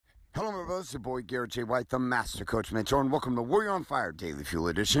Hello, my brothers. Your boy Garrett J. White, the Master Coach Mentor, and welcome to Warrior on Fire Daily Fuel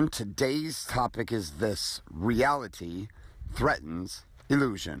Edition. Today's topic is this: reality threatens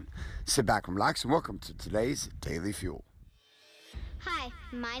illusion. Sit back and relax, and welcome to today's Daily Fuel. Hi,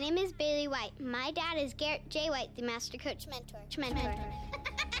 my name is Bailey White. My dad is Garrett J. White, the Master Coach Mentor.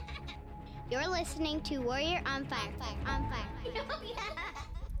 You're listening to Warrior on Fire.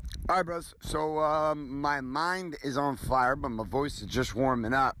 All right, bros. So my mind is on fire, but my voice is just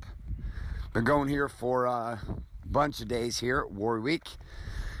warming up. Been going here for a bunch of days here at Warrior Week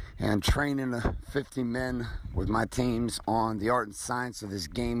and training 50 men with my teams on the art and science of this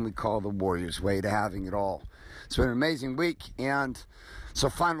game we call the Warrior's Way to having it all. It's been an amazing week, and so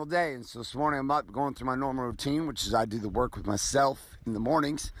final day. And so this morning I'm up going through my normal routine, which is I do the work with myself in the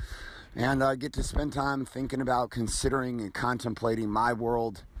mornings, and I get to spend time thinking about, considering, and contemplating my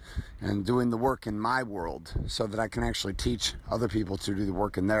world and doing the work in my world so that I can actually teach other people to do the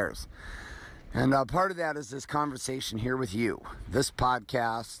work in theirs. And part of that is this conversation here with you, this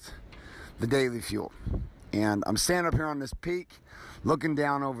podcast, the Daily Fuel. And I'm standing up here on this peak, looking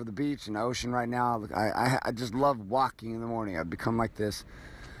down over the beach and the ocean right now. I just love walking in the morning. I've become like this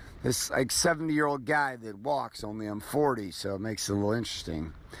like 70-year-old guy that walks, only I'm 40, so it makes it a little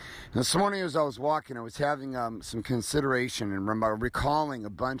interesting. And this morning as I was walking, I was having some consideration and recalling a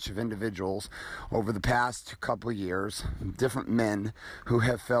bunch of individuals over the past couple of years, different men who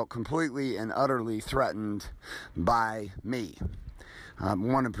have felt completely and utterly threatened by me.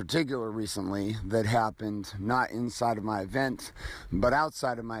 One in particular recently that happened not inside of my event, but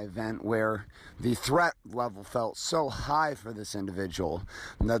outside of my event, where the threat level felt so high for this individual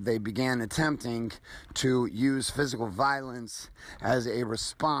that they began attempting to use physical violence as a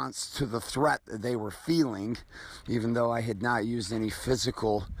response to the threat that they were feeling, even though I had not used any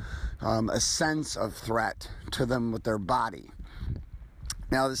physical a sense of threat to them with their body.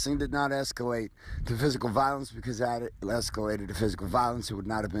 Now, this thing did not escalate to physical violence, because had it escalated to physical violence, it would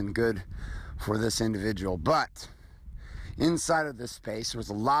not have been good for this individual. But inside of this space, there was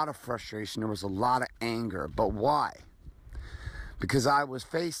a lot of frustration. There was a lot of anger. But why? Because I was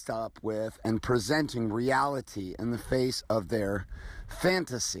faced up with and presenting reality in the face of their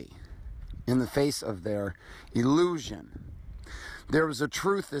fantasy, in the face of their illusion. There was a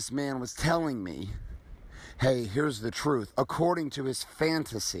truth this man was telling me. Hey, here's the truth, according to his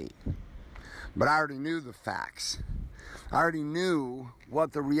fantasy. But I already knew the facts. I already knew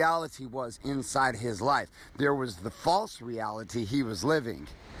what the reality was inside his life. There was the false reality he was living.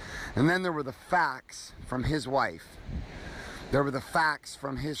 And then there were the facts from his wife. There were the facts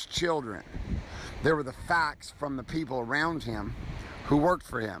from his children. There were the facts from the people around him who worked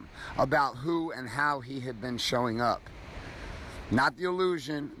for him about who and how he had been showing up. Not the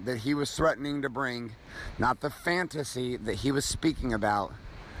illusion that he was threatening to bring, not the fantasy that he was speaking about,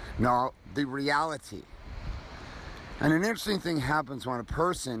 no, the reality. And an interesting thing happens when a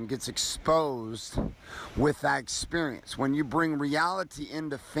person gets exposed with that experience. When you bring reality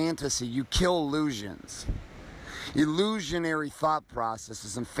into fantasy, you kill illusions. Illusionary thought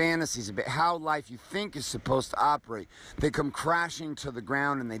processes and fantasies about how life you think is supposed to operate, they come crashing to the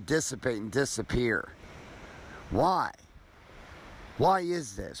ground and they dissipate and disappear. Why? Why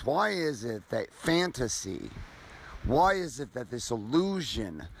is this? Why is it that fantasy, why is it that this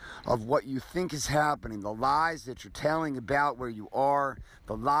illusion of what you think is happening, the lies that you're telling about where you are,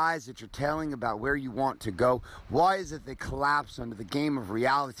 the lies that you're telling about where you want to go, why is it they collapse under the game of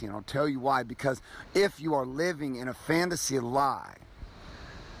reality? And I'll tell you why. Because if you are living in a fantasy lie,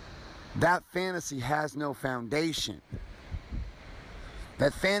 that fantasy has no foundation.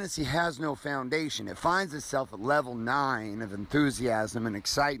 That fantasy has no foundation. It finds itself at level 9 of enthusiasm and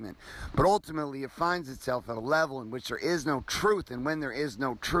excitement. But ultimately, it finds itself at a level in which there is no truth. And when there is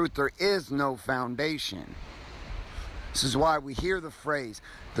no truth, there is no foundation. This is why we hear the phrase,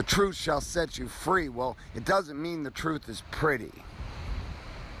 the truth shall set you free. Well, it doesn't mean the truth is pretty.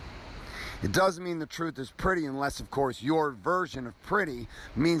 It doesn't mean the truth is pretty unless, of course, your version of pretty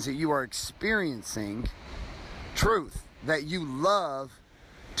means that you are experiencing truth, that you love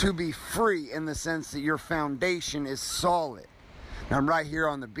to be free in the sense that your foundation is solid. Now, I'm right here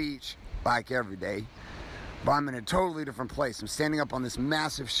on the beach, like every day, but I'm in a totally different place. I'm standing up on this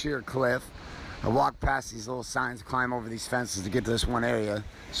massive sheer cliff. I walk past these little signs, climb over these fences to get to this one area.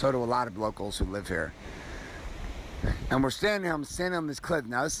 So do a lot of locals who live here. And I'm standing on this cliff.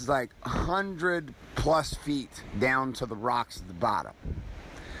 Now, this is like 100 plus feet down to the rocks at the bottom.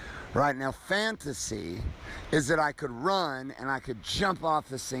 Right now, fantasy is that I could run and I could jump off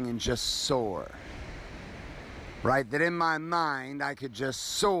this thing and just soar. Right? That in my mind, I could just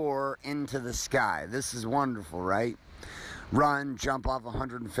soar into the sky. This is wonderful, right? run, jump off a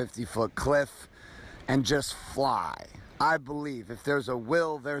 150-foot cliff, and just fly. I believe if there's a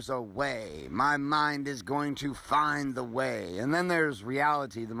will, there's a way. My mind is going to find the way. And then there's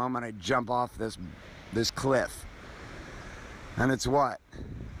reality the moment I jump off this cliff. And it's what?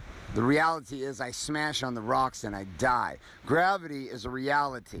 The reality is I smash on the rocks and I die. Gravity is a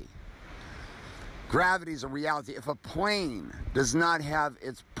reality. Gravity is a reality. If a plane does not have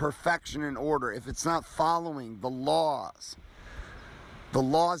its perfection in order, if it's not following the laws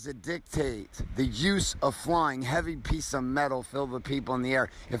that dictate the use of flying, heavy piece of metal filled with people in the air,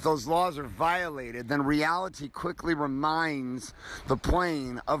 if those laws are violated, then reality quickly reminds the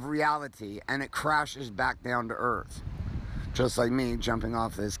plane of reality and it crashes back down to earth. Just like me jumping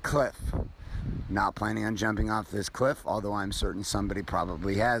off this cliff. Not planning on jumping off this cliff, although I'm certain somebody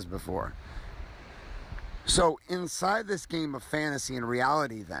probably has before. So inside this game of fantasy and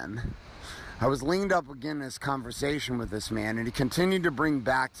reality then, I was leaned up again in this conversation with this man, and he continued to bring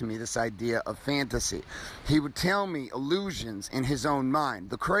back to me this idea of fantasy. He would tell me illusions in his own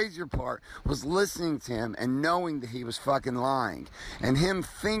mind. The crazier part was listening to him and knowing that he was fucking lying, and him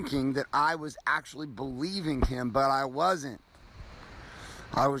thinking that I was actually believing him, but I wasn't.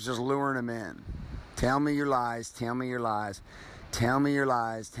 I was just luring him in. Tell me your lies, tell me your lies, tell me your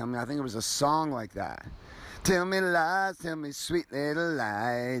lies, tell me. I think it was a song like that. Tell me lies, tell me sweet little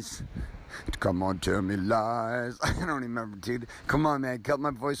lies. Come on, tell me lies. I don't remember, dude. Come on, man. Cut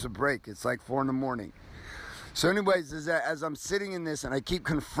my voice a break. It's like 4 a.m. So anyways, as I'm sitting in this and I keep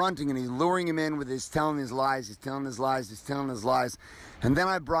confronting and he's luring him in with his telling his lies, he's telling his lies, he's telling his lies. And then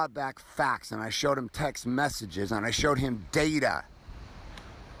I brought back facts and I showed him text messages and I showed him data.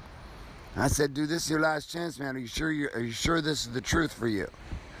 I said, dude, this is your last chance, man. Are you sure this is the truth for you?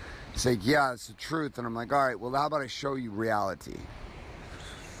 He's like, yeah, it's the truth. And I'm like, all right, well, how about I show you reality?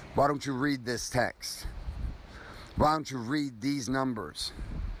 Why don't you read this text? Why don't you read these numbers?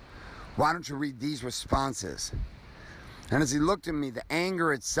 Why don't you read these responses? And as he looked at me, the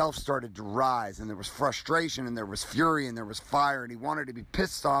anger itself started to rise, and there was frustration, and there was fury, and there was fire, and he wanted to be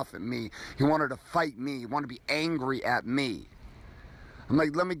pissed off at me. He wanted to fight me. He wanted to be angry at me. I'm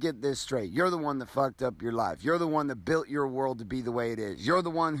like, let me get this straight. You're the one that fucked up your life. You're the one that built your world to be the way it is. You're the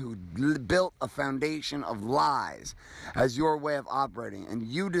one who built a foundation of lies as your way of operating. And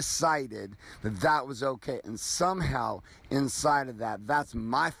you decided that that was okay. And somehow inside of that, that's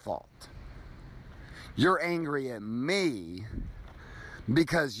my fault. You're angry at me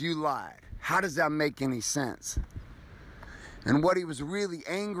because you lied. How does that make any sense? And what he was really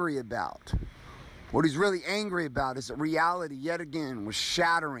angry about, what he's really angry about is that reality, yet again, was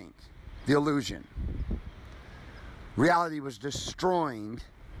shattering the illusion. Reality was destroying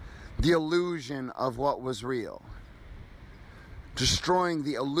the illusion of what was real. Destroying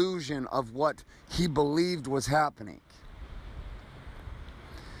the illusion of what he believed was happening.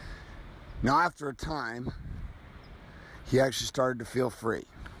 Now, after a time, he actually started to feel free.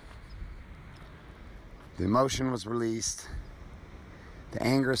 The emotion was released. The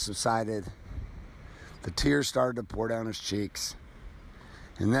anger subsided. The tears started to pour down his cheeks,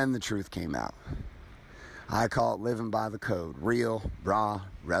 and then the truth came out. I call it living by the code. Real, raw,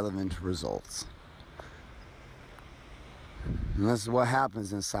 relevant results. And this is what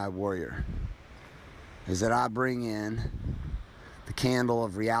happens inside Warrior, is that I bring in the candle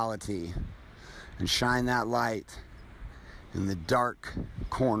of reality and shine that light in the dark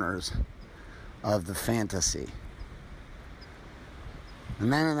corners of the fantasy.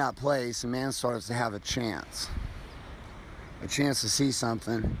 And then in that place, a man starts to have a chance to see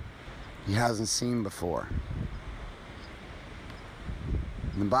something he hasn't seen before.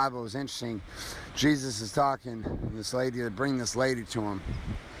 And the Bible is interesting. Jesus is talking to this lady, to bring this lady to him.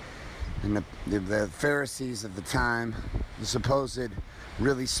 And the Pharisees of the time, the supposed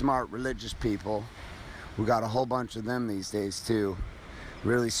really smart religious people, we got a whole bunch of them these days too,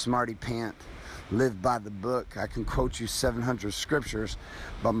 really smarty pant, live by the book. I can quote you 700 scriptures,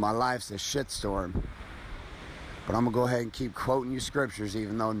 but my life's a shitstorm. But I'm going to go ahead and keep quoting you scriptures,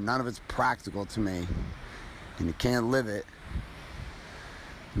 even though none of it's practical to me, and you can't live it.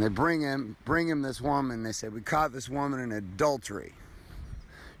 And they bring him this woman. They say, we caught this woman in adultery.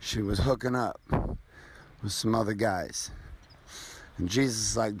 She was hooking up with some other guys. And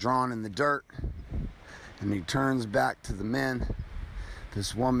Jesus is like drawn in the dirt, and he turns back to the men,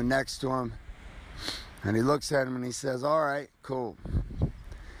 this woman next to him, and he looks at him and he says, all right, cool.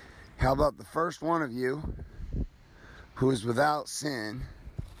 How about the first one of you who is without sin,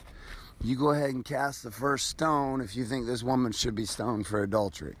 you go ahead and cast the first stone if you think this woman should be stoned for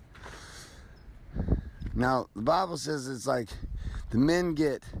adultery. Now, the Bible says it's like the men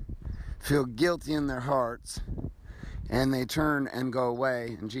feel guilty in their hearts, And they turn and go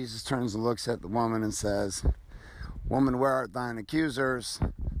away. And Jesus turns and looks at the woman and says, "Woman, where are thine accusers?"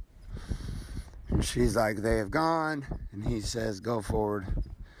 And she's like, "They have gone." And he says, "Go forward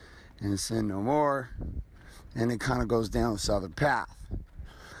and sin no more." And it kind of goes down this other path.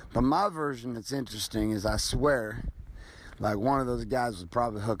 But my version that's interesting is, I swear, like one of those guys was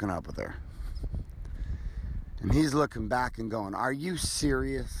probably hooking up with her. And he's looking back and going, "Are you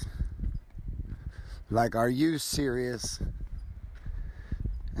serious? Like, are you serious?"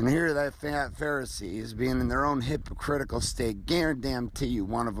 And here that Pharisees, being in their own hypocritical state, guarantee you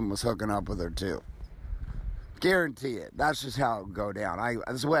one of them was hooking up with her too. Guarantee it. That's just how it would go down.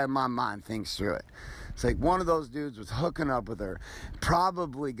 That's the way my mind thinks through it. It's like one of those dudes was hooking up with her,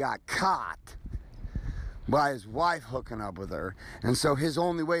 probably got caught by his wife hooking up with her, and so his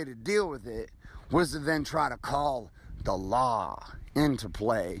only way to deal with it was to then try to call the law into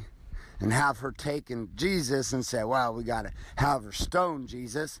play and have her taken Jesus and say, "Well, we got to have her stoned,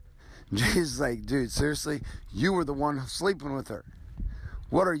 Jesus." Jesus is like, "Dude, seriously? You were the one sleeping with her.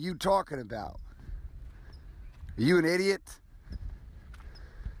 What are you talking about? Are you an idiot?"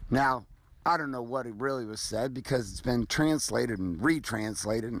 Now, I don't know what it really was said, because it's been translated and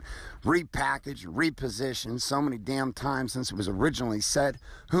retranslated and repackaged and repositioned so many damn times since it was originally said.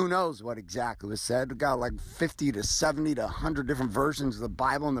 Who knows what exactly was said? We got like 50 to 70 to 100 different versions of the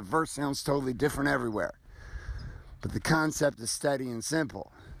Bible, and the verse sounds totally different everywhere. But the concept is steady and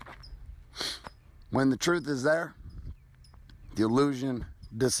simple. When the truth is there, the illusion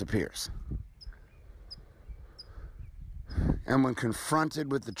disappears. And when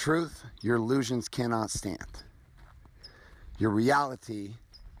confronted with the truth, your illusions cannot stand. Your reality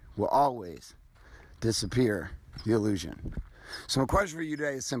will always disappear the illusion. So my question for you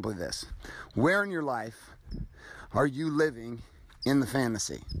today is simply this: where in your life are you living in the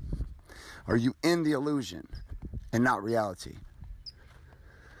fantasy? Are you in the illusion and not reality?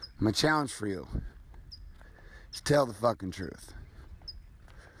 My challenge for you is tell the fucking truth.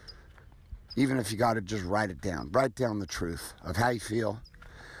 Even if you got to just write it down. Write down the truth of how you feel.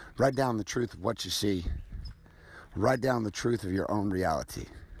 Write down the truth of what you see. Write down the truth of your own reality.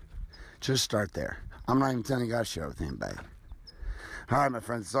 Just start there. I'm not even telling you guys to share with anybody. All right, my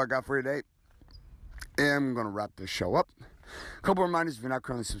friends, that's all I got for you today. And I'm going to wrap this show up. A couple reminders: if you're not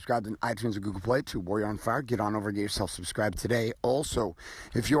currently subscribed in iTunes or Google Play to Warrior on Fire, get on over and get yourself subscribed today. Also,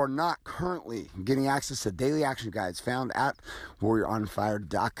 if you are not currently getting access to daily action guides found at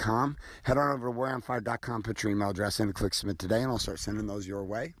warrioronfire.com, head on over to warrioronfire.com, put your email address in and click submit today, and I'll start sending those your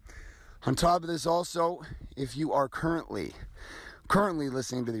way. On top of this, also, if you are currently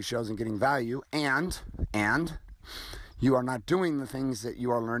listening to these shows and getting value, and you are not doing the things that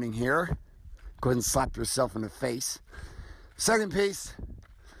you are learning here, go ahead and slap yourself in the face. Second piece,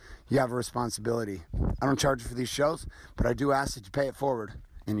 you have a responsibility. I don't charge you for these shows, but I do ask that you pay it forward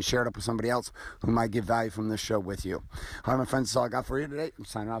and you share it up with somebody else who might get value from this show with you. All right, my friends, that's all I got for you today. I'm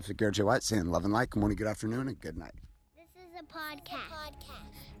signing off with Garrett J. White, saying love and light, good morning, good afternoon, and good night. This is a podcast.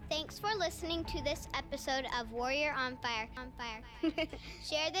 Thanks for listening to this episode of Warrior on Fire.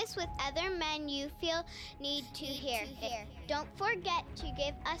 Share this with other men you feel need to hear. Don't forget to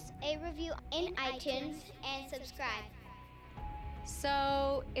give us a review in iTunes and subscribe.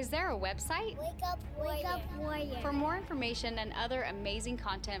 So, is there a website? Wake up, Warrior. For more information and other amazing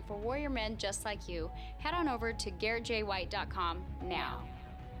content for warrior men just like you, head on over to GarrettJWhite.com now.